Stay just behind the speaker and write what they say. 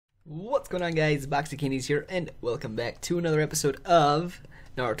What's going on, guys? Boxy Candies here, and welcome back to another episode of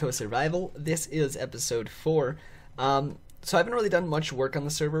Naruto Survival. This is episode 4. So I haven't really done much work on the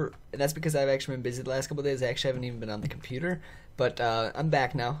server, and that's because I've actually been busy the last couple of days. I actually haven't even been on the computer, but I'm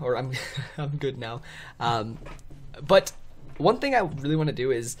back now, or I'm I'm good now. But one thing I really want to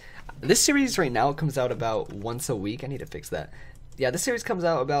do is, this series right now comes out about once a week. I need to fix that. Yeah, this series comes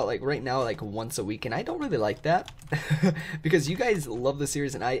out about, like, right now, like, once a week, and I don't really like that, because you guys love the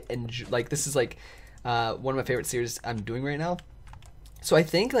series, and I enjoy, like, this is, like, one of my favorite series I'm doing right now. So I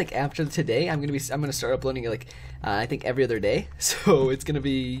think, like, after today, I'm gonna start uploading, like, I think every other day, so it's gonna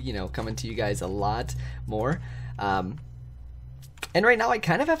be, you know, coming to you guys a lot more. And right now I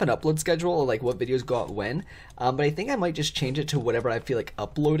kind of have an upload schedule, like, what videos go out when, but I think I might just change it to whatever I feel like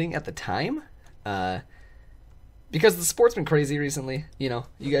uploading at the time, because the sport's been crazy recently. You know,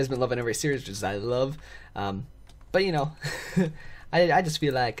 you guys have been loving every series, which I love. But, you know, I just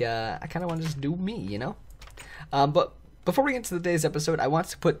feel like I kind of want to just do me, you know? But before we get into today's episode, I want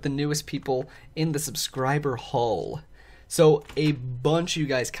to put the newest people in the subscriber haul. So a bunch of you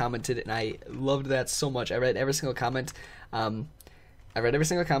guys commented, and I loved that so much. I read every single comment. And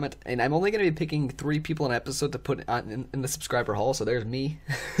I'm only going to be picking 3 people an episode to put on in the subscriber haul, so there's me.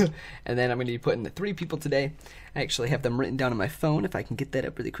 And then I'm going to be putting 3 people today. I actually have them written down on my phone, if I can get that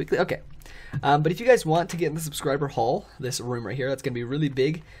up really quickly. Okay. But if you guys want to get in the subscriber haul, this room right here, that's going to be really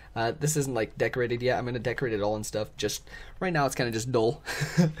big. This isn't, like, decorated yet. I'm going to decorate it all and stuff. Just, right now it's kind of just dull.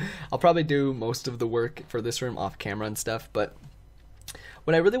 I'll probably do most of the work for this room off camera and stuff, but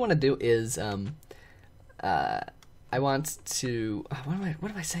what I really want to do is, I want to,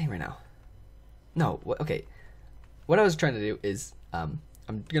 what am I saying right now? No, okay. What I was trying to do is,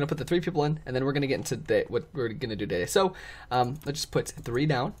 I'm going to put the 3 people in, and then we're going to get into what we're going to do today. So, let's just put 3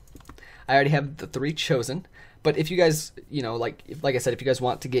 down. I already have the 3 chosen, but if you guys, you know, like I said, if you guys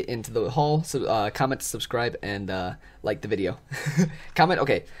want to get into the haul, so, comment, subscribe, and, like the video. Comment,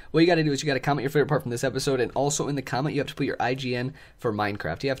 okay, what you got to do is you got to comment your favorite part from this episode, and also in the comment, you have to put your IGN for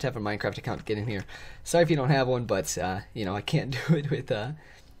Minecraft. You have to have a Minecraft account to get in here. Sorry if you don't have one, but, you know, I can't do it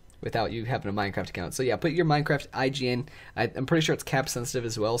without you having a Minecraft account. So yeah, put your Minecraft IGN. I'm pretty sure it's cap sensitive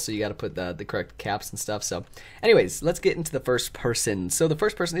as well, so you got to put the correct caps and stuff. So anyways, let's get into the first person. So the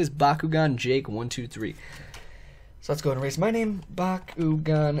first person is Bakugan Jake 123. So let's go ahead and erase my name,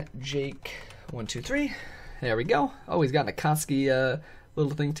 Bakugan Jake 123. There we go. Oh, he's got an Akatsuki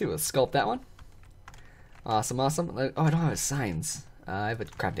little thing too. Let's sculpt that one. Awesome, awesome. Oh, I don't have his signs. I have a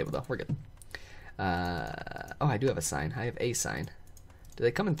crap table though. We're good. Oh, I do have a sign. I have a sign. Do they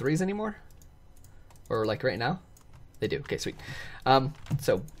come in 3s anymore? Or like right now? They do. Okay, sweet.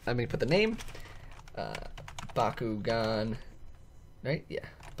 So I'm gonna put the name, Bakugan, right? Yeah,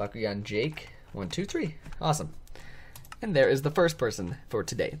 Bakugan Jake 123. Awesome. And there is the first person for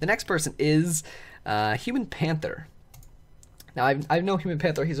today. The next person is Human Panther. Now I know Human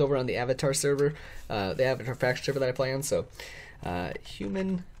Panther. He's over on the Avatar server, the Avatar faction server that I play on. So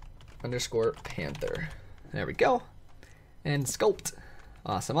Human_Panther. There we go. And sculpt.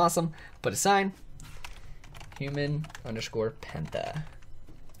 Awesome, awesome. Put a sign. Human_Panther.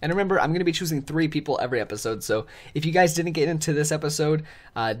 And remember, I'm going to be choosing 3 people every episode, so if you guys didn't get into this episode,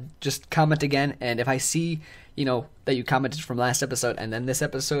 just comment again, and if I see, you know, that you commented from last episode and then this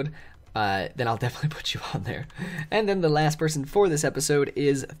episode, then I'll definitely put you on there. And then the last person for this episode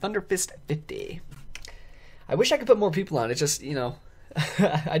is Thunderfist50. I wish I could put more people on. It's just, you know,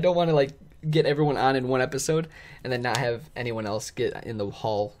 I don't want to, like, get everyone on in one episode and then not have anyone else get in the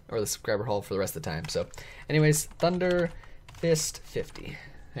haul or the subscriber haul for the rest of the time. So anyways, Thunderfist50.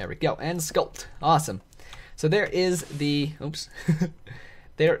 There we go. And sculpt. Awesome. So there is the, oops.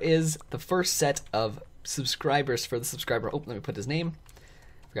 There is the first set of subscribers for the subscriber. Oh, let me put his name.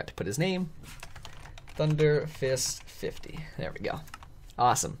 Forgot to put his name. Thunderfist50. There we go.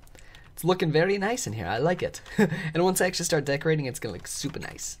 Awesome. It's looking very nice in here. I like it. And once I actually start decorating, it's going to look super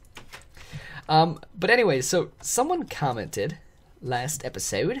nice. But anyway, so someone commented last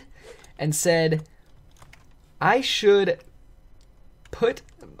episode and said I should put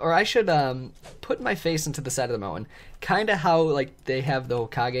my face into the side of the mountain, kind of how, like, they have the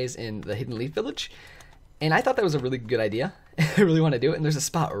Hokages in the Hidden Leaf Village. And I thought that was a really good idea. I really want to do it, and there's a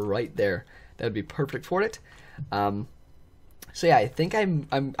spot right there that would be perfect for it. So yeah, I think I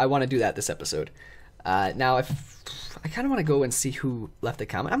want to do that this episode. Now, if I kind of want to go and see who left a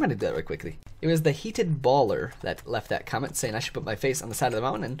comment. I'm going to do that right quickly. It was the Heated Baller that left that comment saying I should put my face on the side of the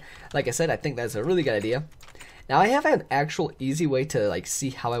mountain, and like I said, I think that's a really good idea. Now, I have an actual easy way to, like,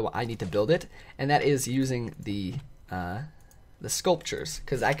 see how I need to build it, and that is using the sculptures,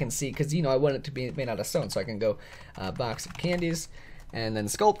 because I can see, because, you know, I want it to be made out of stone, so I can go box of candies, and then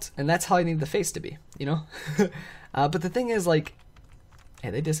sculpt, and that's how I need the face to be, you know? But the thing is, like, hey,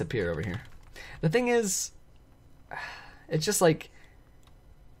 they disappear over here. The thing is, it's just like,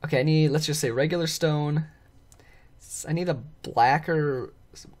 okay, I need, let's just say regular stone. I need a blacker,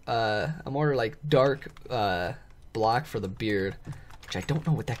 a more like dark block for the beard, which I don't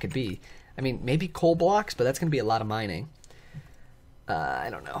know what that could be. I mean, maybe coal blocks, but that's going to be a lot of mining. I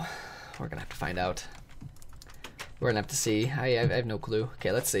don't know. We're going to have to find out. We're going to have to see. I have no clue.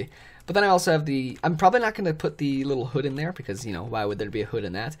 Okay, let's see. But then I also have the, I'm probably not going to put the little hood in there because, you know, why would there be a hood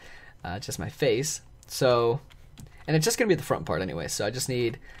in that? Just my face. So, and it's just going to be the front part anyway. So I just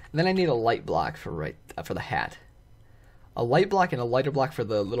need, and then I need a light block for for the hat. A light block and a lighter block for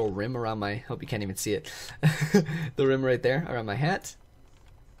the little rim around my, hope you can't even see it. The rim right there around my hat.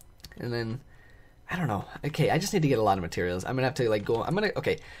 And then, I don't know. Okay, I just need to get a lot of materials. I'm going to have to like go,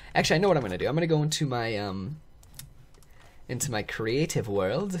 okay. Actually, I know what I'm going to do. I'm going to go into my creative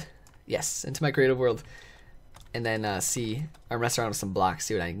world. Yes, into my creative world. And then see, I mess around with some blocks,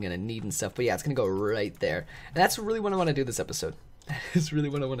 see what I'm going to need and stuff. But yeah, it's going to go right there. And that's really what I want to do this episode. That is really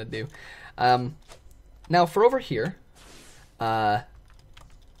what I want to do. Now, for over here, okay,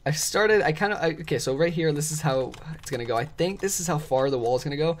 so right here, this is how it's going to go. I think this is how far the wall is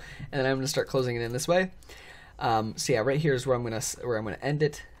going to go. And then I'm going to start closing it in this way. So yeah, right here is where I'm going to end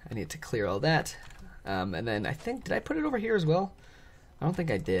it. I need to clear all that. And then I think, did I put it over here as well? I don't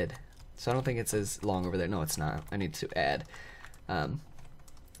think I did. So I don't think it's as long over there. No, it's not. I need to add. But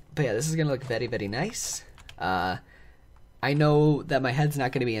yeah, this is going to look very, very nice. I know that my head's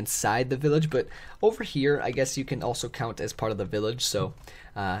not going to be inside the village, but over here, I guess you can also count as part of the village. So,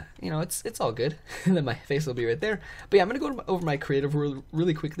 you know, it's all good. And then my face will be right there. But yeah, I'm going to go over my creative world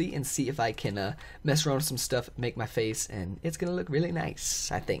really quickly and see if I can mess around with some stuff, make my face, and it's going to look really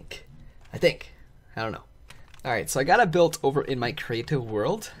nice, I think. I don't know. Alright, so I got it built over in my creative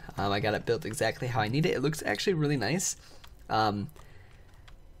world. I got it built exactly how I need it. It looks actually really nice. I'm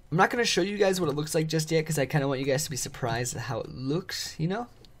not going to show you guys what it looks like just yet because I kind of want you guys to be surprised at how it looks, you know?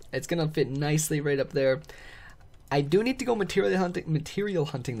 It's going to fit nicely right up there. I do need to go material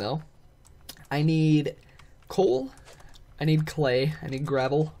hunting though. I need coal, I need clay, I need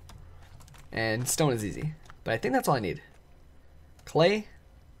gravel, and stone is easy. But I think that's all I need. Clay,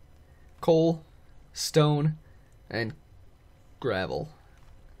 coal, stone, and gravel.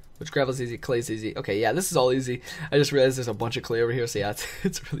 Which gravel's easy, clay's easy. Okay, yeah, this is all easy. I just realized there's a bunch of clay over here, so yeah,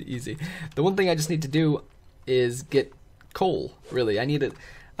 it's really easy. The one thing I just need to do is get coal, really. I need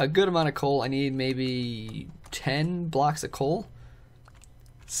a good amount of coal. I need maybe 10 blocks of coal.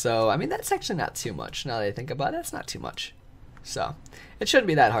 So, I mean, that's actually not too much. Now that I think about it, that's not too much. So, it shouldn't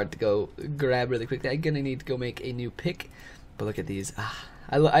be that hard to go grab really quickly. I'm gonna need to go make a new pick. But look at these.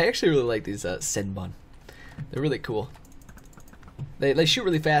 I actually really like these Senbon. They're really cool. They shoot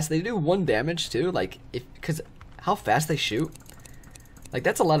really fast. They do 1 damage too. Like because how fast they shoot. Like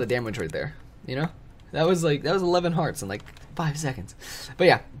that's a lot of damage right there. You know, that was 11 hearts in like 5 seconds. But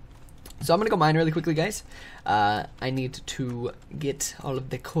yeah, so I'm gonna go mine really quickly, guys. I need to get all of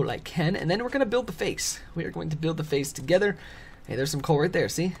the coal I can, and then we're gonna build the face. We are going to build the face together. Hey, there's some coal right there.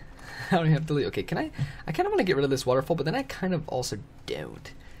 See? I don't have to leave. Okay, I kind of want to get rid of this waterfall, but then I kind of also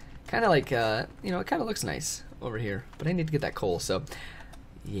don't. Kind of like, you know, it kind of looks nice over here, but I need to get that coal, so,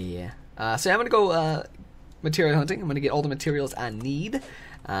 yeah. So I'm going to go material hunting. I'm going to get all the materials I need,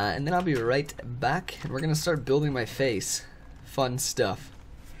 and then I'll be right back, and we're going to start building my face. Fun stuff.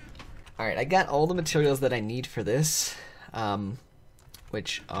 Alright, I got all the materials that I need for this,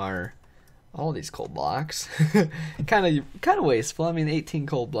 which are all these coal blocks. kind of wasteful. I mean, 18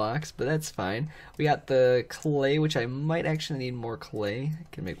 coal blocks, but that's fine. We got the clay, which I might actually need more clay. I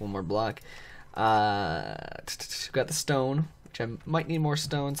can make 1 more block. Got the stone, which I might need more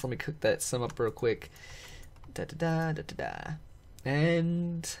stone, so let me cook that some up real quick.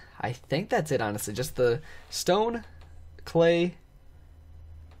 And I think that's it, honestly. Just the stone, clay,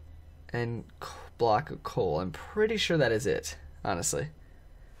 and block of coal. I'm pretty sure that is it, honestly.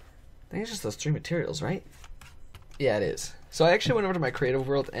 I think it's just those 3 materials, right? Yeah, it is. So I actually went over to my creative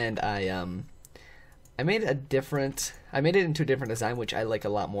world and I made it into a different design, which I like a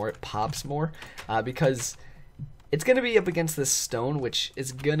lot more. It pops more because it's gonna be up against this stone, which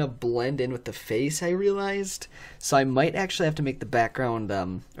is gonna blend in with the face, I realized. So I might actually have to make the background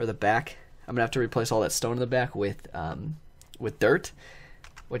or the back. I'm gonna have to replace all that stone in the back with dirt,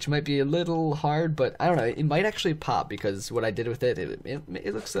 which might be a little hard, but I don't know. It might actually pop because what I did with it,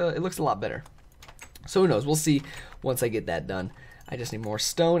 it looks a lot better. So who knows? We'll see once I get that done. I just need more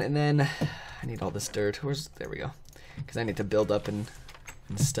stone, and then I need all this dirt. There we go. Because I need to build up and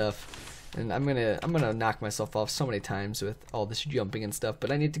stuff. And I'm gonna knock myself off so many times with all this jumping and stuff,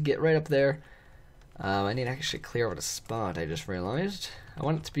 but I need to get right up there. I need to actually clear out a spot, I just realized. I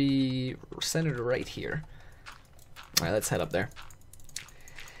want it to be centered right here. Alright, let's head up there.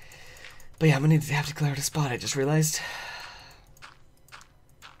 But yeah, I'm gonna have to clear out a spot, I just realized.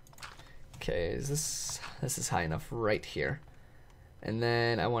 Okay, this is high enough right here. And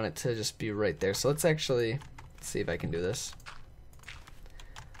then I want it to just be right there. So let's actually see if I can do this.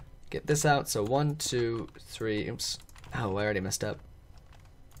 Get this out. So 1, 2, 3. Oops. Oh, I already messed up.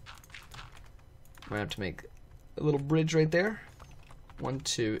 I'm gonna have to make a little bridge right there. 1,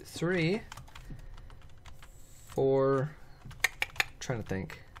 2, 3, 4. Trying to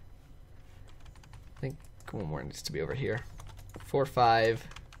think. I think one more needs to be over here. 4, 5,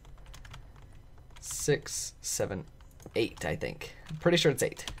 6, 7, 8. I think. I'm pretty sure it's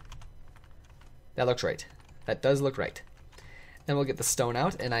 8. That looks right. That does look right. Then we'll get the stone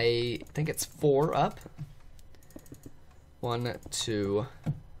out, and I think it's 4 up. 1, 2.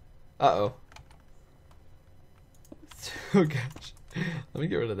 Uh-oh. Oh gosh. Let me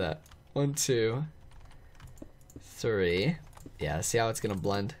get rid of that. 1, 2, 3. Yeah, see how it's gonna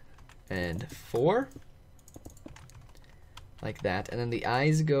blend. And 4. Like that. And then the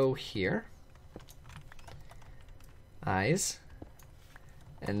eyes go here. Eyes.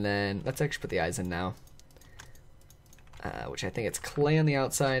 And then let's actually put the eyes in now. Which I think it's clay on the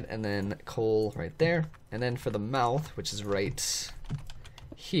outside, and then coal right there. And then for the mouth, which is right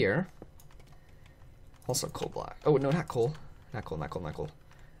here, also coal block. Oh, no, not coal. Not coal, not coal, not coal.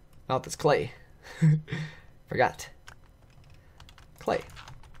 Mouth is clay. Forgot. Clay.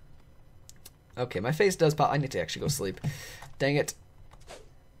 Okay, my face does pop. I need to actually go sleep. Dang it.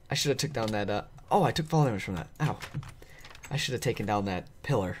 I should have took down that, oh, I took fall damage from that. Ow. I should have taken down that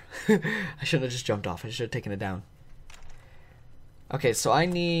pillar. I shouldn't have just jumped off. I should have taken it down. Okay, so I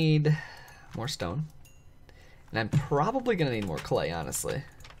need more stone. And I'm probably going to need more clay, honestly.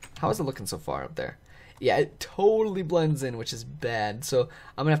 How is it looking so far up there? Yeah, it totally blends in, which is bad. So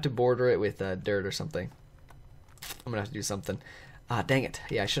I'm going to have to border it with dirt or something. I'm going to have to do something. Ah, dang it.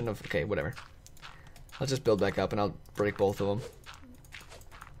 Yeah, I shouldn't have. Okay, whatever. I'll just build back up and I'll break both of them.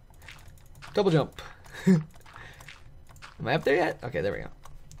 Double jump. Am I up there yet? Okay, there we go.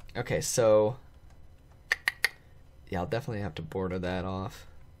 Okay, so yeah, I'll definitely have to border that off.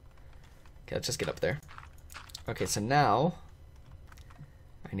 Okay, let's just get up there. Okay, so now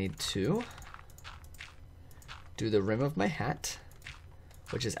I need to do the rim of my hat,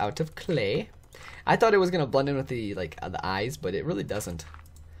 which is out of clay. I thought it was gonna blend in with the the eyes, but it really doesn't,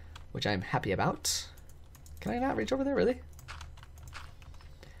 which I'm happy about. Can I not reach over there, really?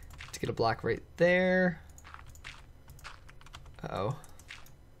 To get a block right there. Uh-oh.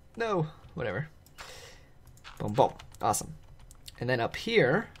 No, whatever. Boom, boom. Awesome. And then up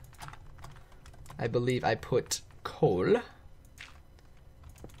here, I believe I put coal.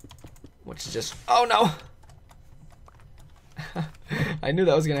 Which is just... Oh, no! I knew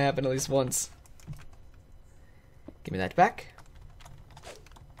that was going to happen at least once. Give me that back.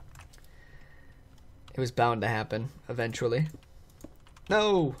 It was bound to happen eventually.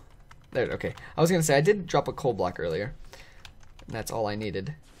 No! There, okay. I was going to say, I did drop a coal block earlier. And that's all I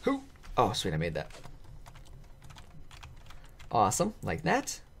needed. Who? Oh, sweet, I made that. Awesome, like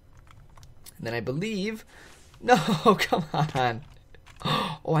that. And then I believe... No, come on.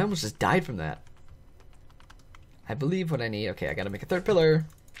 Oh, I almost just died from that. I believe what I need... Okay, I gotta make a third pillar.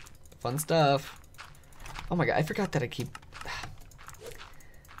 Fun stuff. Oh my god, I forgot that I keep...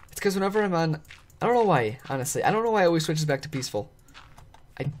 It's because whenever I'm on... I don't know why, honestly. I don't know why it always switches back to peaceful.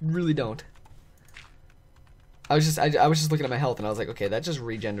 I really don't. I was just looking at my health and I was like, okay, that just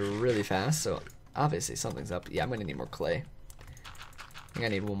regenerated really fast, so obviously something's up. Yeah, I'm gonna need more clay. I think I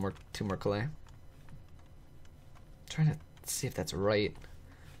need 2 more clay. I'm trying to see if that's right.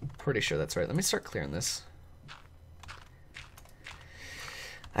 I'm pretty sure that's right. Let me start clearing this.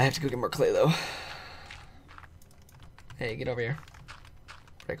 I have to go get more clay though. Hey, get over here.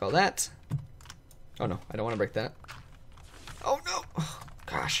 Break all that. Oh no, I don't want to break that. Oh no! Oh,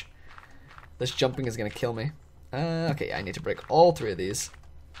 gosh. This jumping is gonna kill me. Okay, I need to break all 3 of these.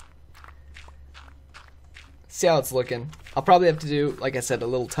 See how it's looking. I'll probably have to do, like I said, a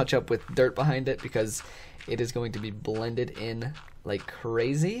little touch up with dirt behind it because it is going to be blended in like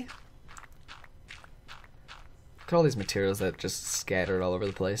crazy. Look at all these materials that just scattered all over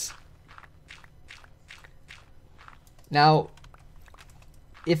the place. Now,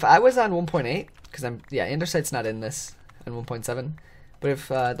 if I was on 1.8, because Andesite's not in this on 1.7. But if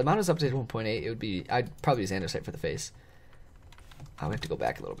the mount is updated to 1.8, it would be... I'd probably use andesite for the face. Oh, we have to go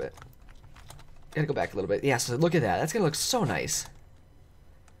back a little bit. Gotta go back a little bit. Yeah, so look at that. That's gonna look so nice.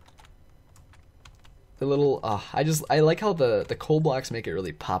 the little, I like how the coal blocks make it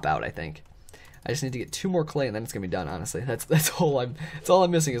really pop out, I think. I just need to get 2 more clay and then it's gonna be done, honestly. That's all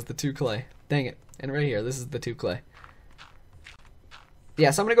I'm missing is the 2 clay. Dang it. And right here, this is the 2 clay. Yeah,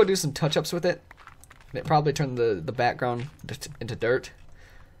 so I'm gonna go do some touch-ups with it. Probably turn the background into dirt.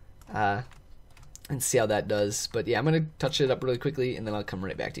 And see how that does. But yeah, I'm gonna touch it up really quickly and then I'll come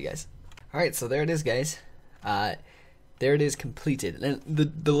right back to you guys. Alright, so there it is, guys. There it is, completed. And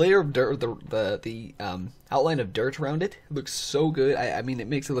the layer of dirt, the outline of dirt around it looks so good. I mean, it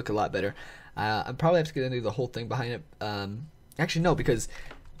makes it look a lot better. I probably have to get into the whole thing behind it. Actually, no, because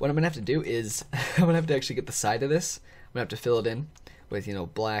what I'm gonna have to do is I'm gonna have to actually get the side of this. I'm gonna have to fill it in with, you know,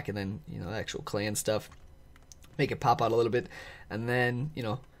 black and then, you know, the actual clay and stuff. Make it pop out a little bit, and then, you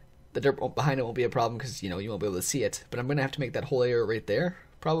know, the dirt behind it won't be a problem because, you know, you won't be able to see it. But I'm gonna have to make that whole area right there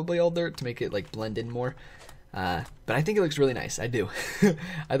probably all dirt to make it like blend in more. But I think it looks really nice. I do.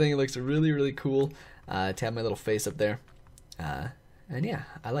 I think it looks really, really cool to have my little face up there. And yeah,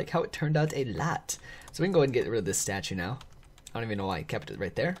 I like how it turned out a lot. So we can go ahead and get rid of this statue now. I don't even know why I kept it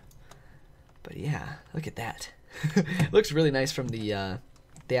right there. But yeah, look at that. It looks really nice from the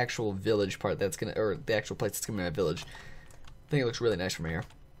actual village part that's gonna, or the actual place that's gonna be my village. I think it looks really nice from here.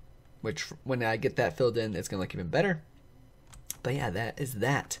 Which, when I get that filled in, it's gonna look even better. But yeah, that is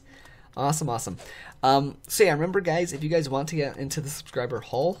that. Awesome, awesome. So yeah, remember guys, if you guys want to get into the subscriber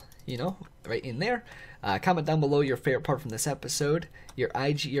haul, you know, right in there, comment down below your favorite part from this episode, your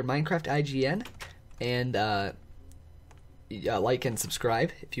Minecraft IGN, and like and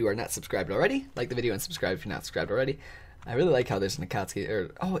subscribe if you are not subscribed already. Like the video and subscribe if you're not subscribed already. I really like how there's an Akatsuki,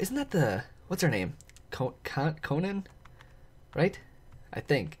 or, oh, isn't that the, what's her name? Conan? Right? I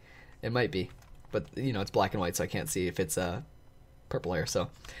think. It might be. But, you know, it's black and white, so I can't see if it's purple hair, so.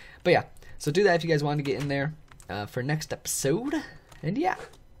 But yeah, so do that if you guys want to get in there for next episode. And yeah.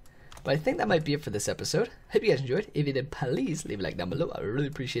 But I think that might be it for this episode. Hope you guys enjoyed. If you did, please leave a like down below. I really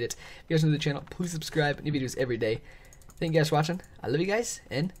appreciate it. If you guys are new to the channel, please subscribe. New videos every day. Thank you guys for watching. I love you guys,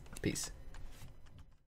 and peace.